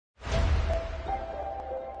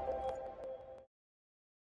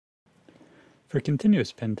For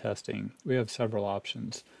continuous pen testing, we have several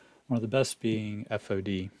options, one of the best being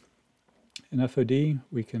FOD. In FOD,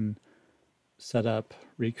 we can set up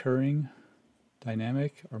recurring,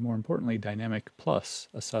 dynamic, or more importantly, dynamic plus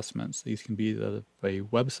assessments. These can be a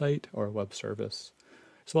website or a web service,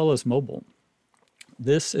 as well as mobile.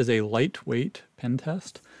 This is a lightweight pen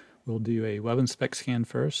test. We'll do a WebInspect scan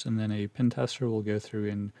first, and then a pen tester will go through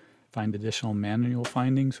and find additional manual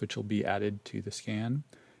findings, which will be added to the scan.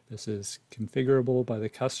 This is configurable by the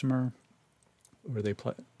customer, where they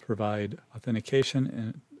provide authentication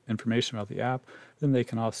and information about the app. Then they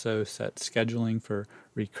can also set scheduling for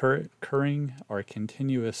recurring or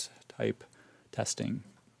continuous type testing.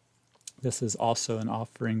 This is also an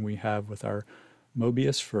offering we have with our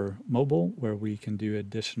Mobius for mobile, where we can do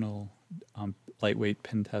additional lightweight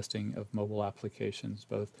pen testing of mobile applications,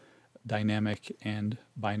 both dynamic and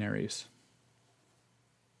binaries.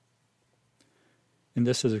 And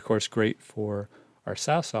this is, of course, great for our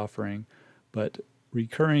SaaS offering, but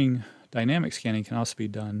recurring dynamic scanning can also be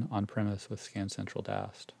done on-premise with ScanCentral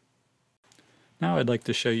DAST. Now I'd like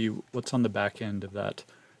to show you what's on the back end of that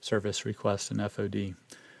service request in FOD.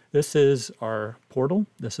 This is our portal.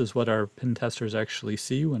 This is what our pen testers actually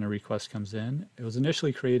see when a request comes in. It was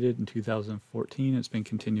initially created in 2014. It's been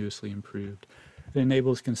continuously improved. It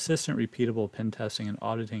enables consistent, repeatable pen testing and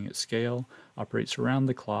auditing at scale, operates around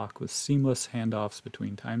the clock with seamless handoffs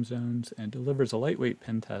between time zones, and delivers a lightweight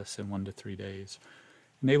pen test in 1 to 3 days.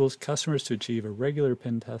 Enables customers to achieve a regular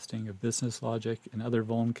pen testing of business logic and other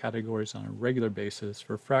vuln categories on a regular basis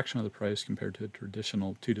for a fraction of the price compared to a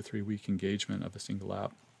traditional 2 to 3 week engagement of a single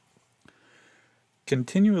app.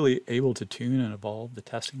 Continually able to tune and evolve the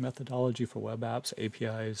testing methodology for web apps,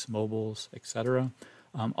 APIs, mobiles, etc.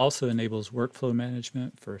 Also enables workflow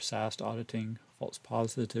management for SaaS auditing, false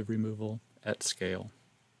positive removal at scale.